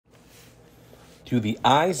Through the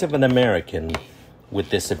Eyes of an American with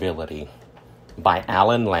Disability by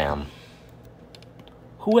Alan Lamb.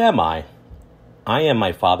 Who am I? I am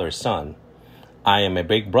my father's son. I am a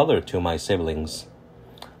big brother to my siblings.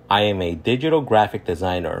 I am a digital graphic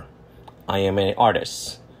designer. I am an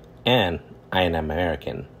artist. And I am an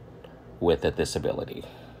American with a disability.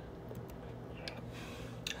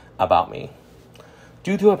 About me.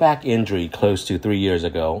 Due to a back injury close to 3 years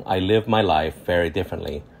ago, I lived my life very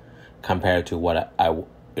differently compared to what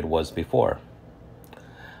it was before.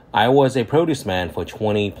 I was a produce man for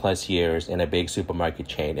 20 plus years in a big supermarket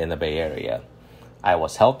chain in the Bay Area. I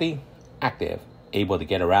was healthy, active, able to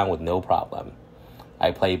get around with no problem. I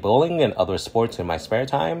played bowling and other sports in my spare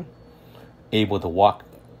time, able to walk,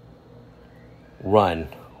 run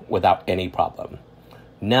without any problem.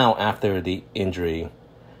 Now, after the injury,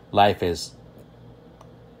 life is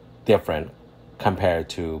different compared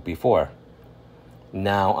to before.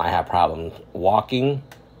 Now I have problems walking,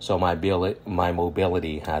 so my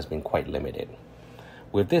mobility has been quite limited.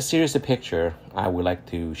 With this series of picture, I would like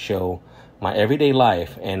to show my everyday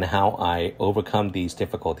life and how I overcome these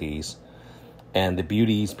difficulties and the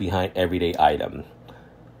beauties behind everyday item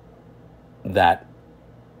that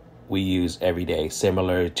we use every day,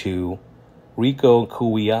 similar to Rico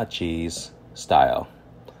Kuyachi's style.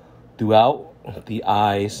 Throughout the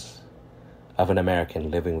eyes of an American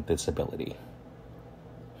living with disability.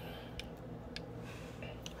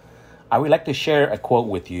 I would like to share a quote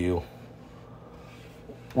with you.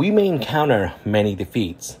 We may encounter many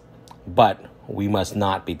defeats, but we must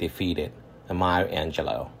not be defeated. Maya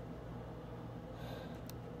Angelou.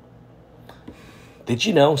 Did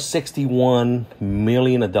you know 61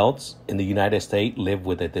 million adults in the United States live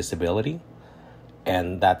with a disability?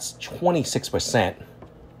 And that's 26%,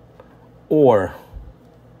 or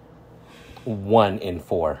 1 in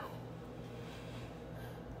 4.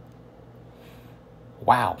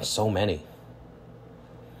 Wow, so many.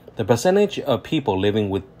 The percentage of people living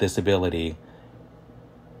with disability,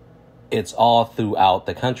 it's all throughout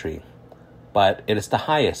the country, but it is the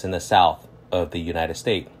highest in the south of the United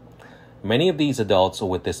States. Many of these adults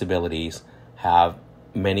with disabilities have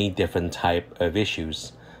many different types of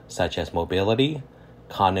issues, such as mobility,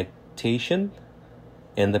 cognition,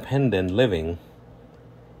 independent living,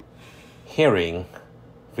 hearing,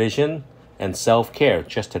 vision, and self-care,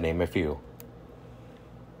 just to name a few.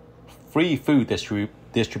 Free food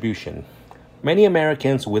distribution. Many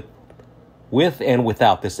Americans with and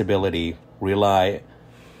without disability rely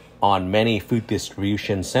on many food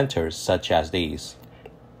distribution centers such as these.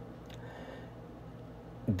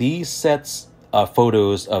 These sets are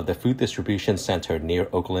photos of the food distribution center near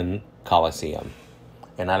Oakland Coliseum.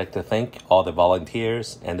 And I'd like to thank all the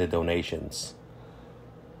volunteers and the donations.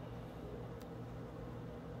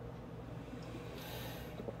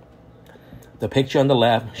 The picture on the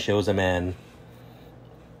left shows a man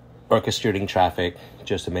orchestrating traffic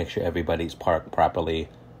just to make sure everybody's parked properly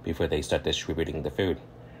before they start distributing the food.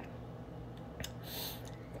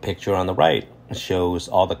 Picture on the right shows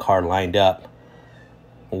all the cars lined up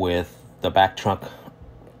with the back trunk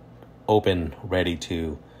open, ready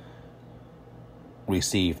to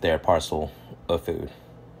receive their parcel of food.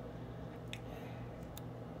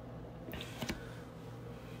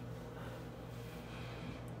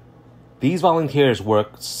 These volunteers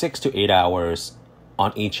work 6 to 8 hours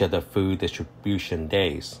on each of the food distribution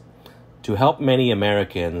days to help many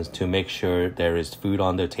Americans to make sure there is food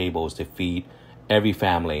on their tables to feed every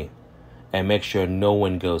family and make sure no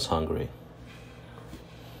one goes hungry.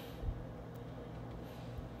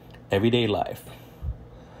 Everyday life.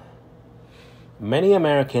 Many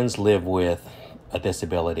Americans live with a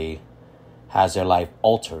disability has their life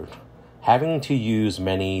altered, having to use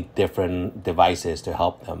many different devices to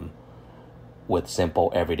help them with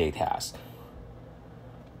simple everyday tasks.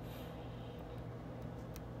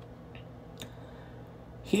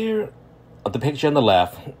 Here, the picture on the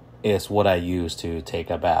left is what I use to take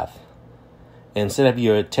a bath. Instead of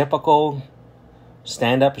your typical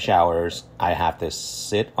stand-up showers, I have to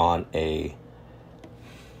sit on a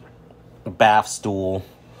bath stool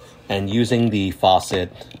and using the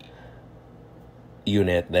faucet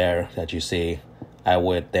unit there that you see, I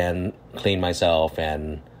would then clean myself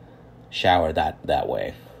and shower that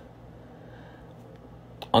way.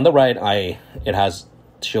 On the right, it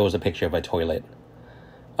shows a picture of a toilet.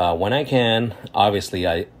 When I can, obviously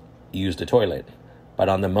I use the toilet, but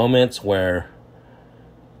on the moments where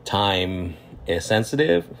time is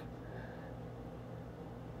sensitive,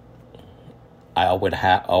 I would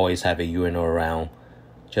always have a urinal around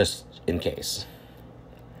just in case.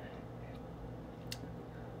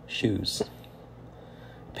 Shoes.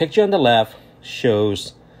 Picture on the left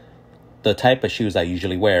shows the type of shoes I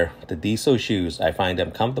usually wear, the diesel shoes, I find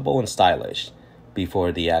them comfortable and stylish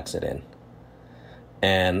before the accident.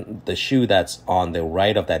 And the shoe that's on the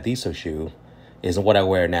right of that diesel shoe is what I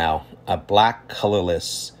wear now, a black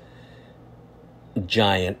colorless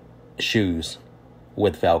giant shoes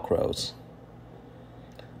with Velcros.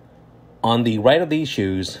 On the right of these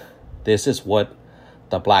shoes, this is what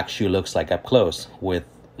the black shoe looks like up close with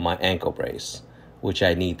my ankle brace, which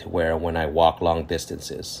I need to wear when I walk long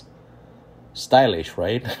distances. Stylish,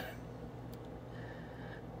 right?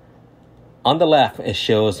 On the left, it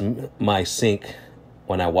shows my sink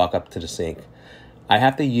when I walk up to the sink. I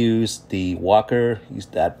have to use the walker, use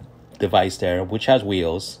that device there, which has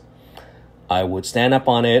wheels. I would stand up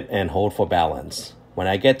on it and hold for balance. When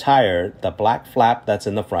I get tired, the black flap that's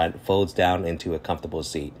in the front folds down into a comfortable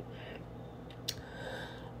seat.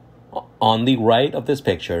 On the right of this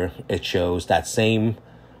picture, it shows that same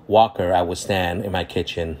walker I would stand in my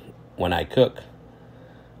kitchen when I cook.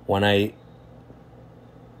 When I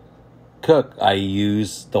cook, I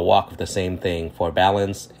use the walk of the same thing for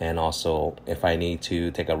balance, and also if I need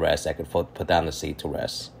to take a rest, I can put down the seat to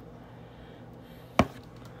rest.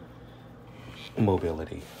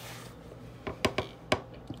 Mobility.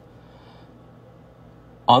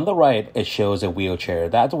 On the right, it shows a wheelchair.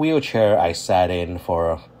 That wheelchair I sat in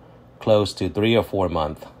for close to 3 or 4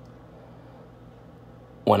 months.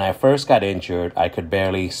 When I first got injured, I could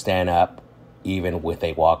barely stand up even with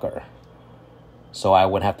a walker. So I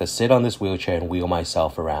would have to sit on this wheelchair and wheel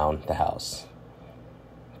myself around the house.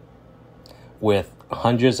 With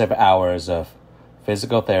hundreds of hours of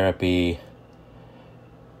physical therapy,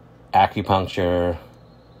 acupuncture,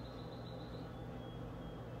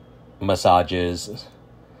 massages,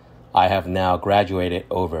 I have now graduated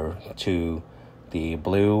over to the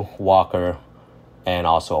blue walker and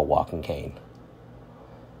also a walking cane.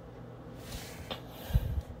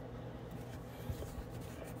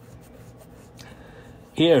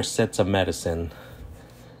 Here sets of medicine.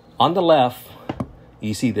 On the left,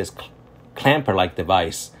 you see this clamper-like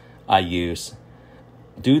device I use.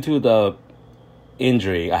 Due to the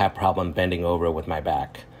injury, I have problem bending over with my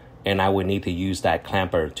back, and I would need to use that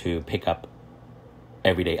clamper to pick up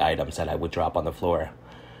everyday items that I would drop on the floor.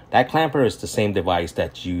 That clamper is the same device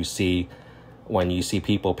that you see when you see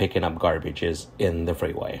people picking up garbages in the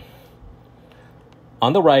freeway.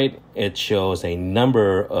 On the right, it shows a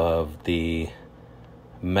number of the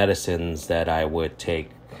medicines that I would take.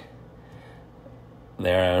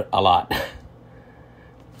 There are a lot.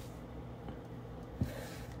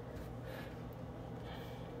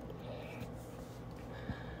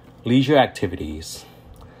 Leisure activities.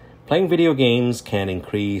 Playing video games can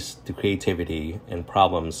increase the creativity and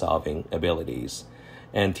problem-solving abilities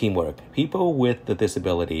and teamwork. People with the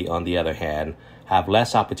disability, on the other hand, have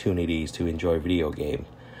less opportunities to enjoy video games.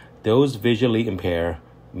 Those visually impaired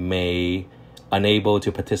may unable to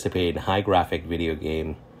participate in high graphic video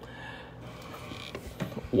game,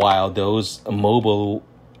 while those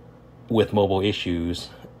with mobile issues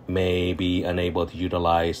may be unable to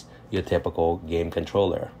utilize your typical game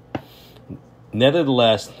controller.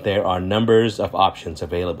 Nevertheless, there are numbers of options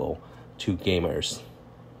available to gamers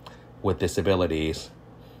with disabilities.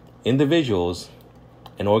 Individuals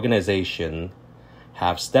and organizations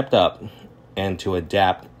have stepped up and to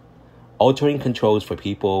adapt altering controls for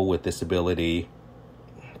people with disability,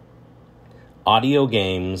 audio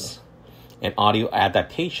games, and audio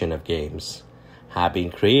adaptation of games have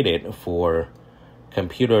been created for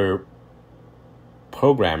computer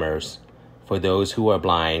programmers for those who are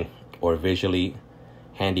blind or visually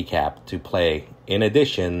handicapped to play. In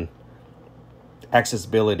addition,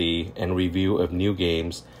 accessibility and review of new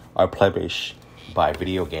games are published by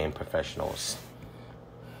video game professionals.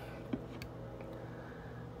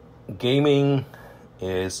 Gaming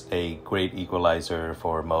is a great equalizer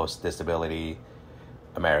for most disability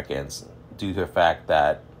Americans due to the fact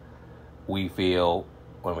that we feel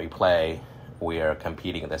when we play we are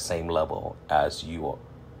competing at the same level as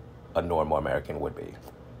a normal American would be.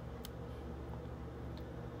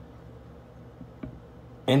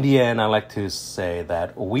 In the end, I like to say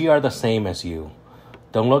that we are the same as you.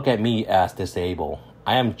 Don't look at me as disabled.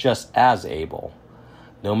 I am just as able.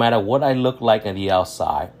 No matter what I look like on the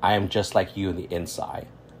outside, I am just like you on the inside.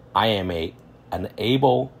 I am an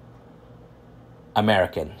able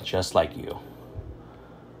American, just like you.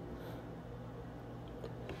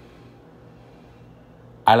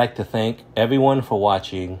 I like to thank everyone for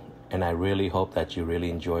watching, and I really hope that you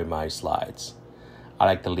really enjoy my slides. I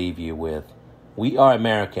like to leave you with, we are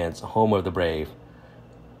Americans, home of the brave.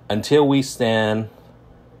 Until we stand,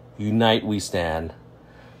 unite we stand.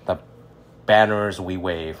 The banners we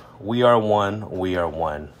wave. We are one, we are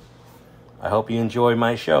one. I hope you enjoy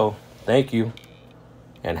my show. Thank you,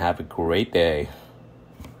 and have a great day.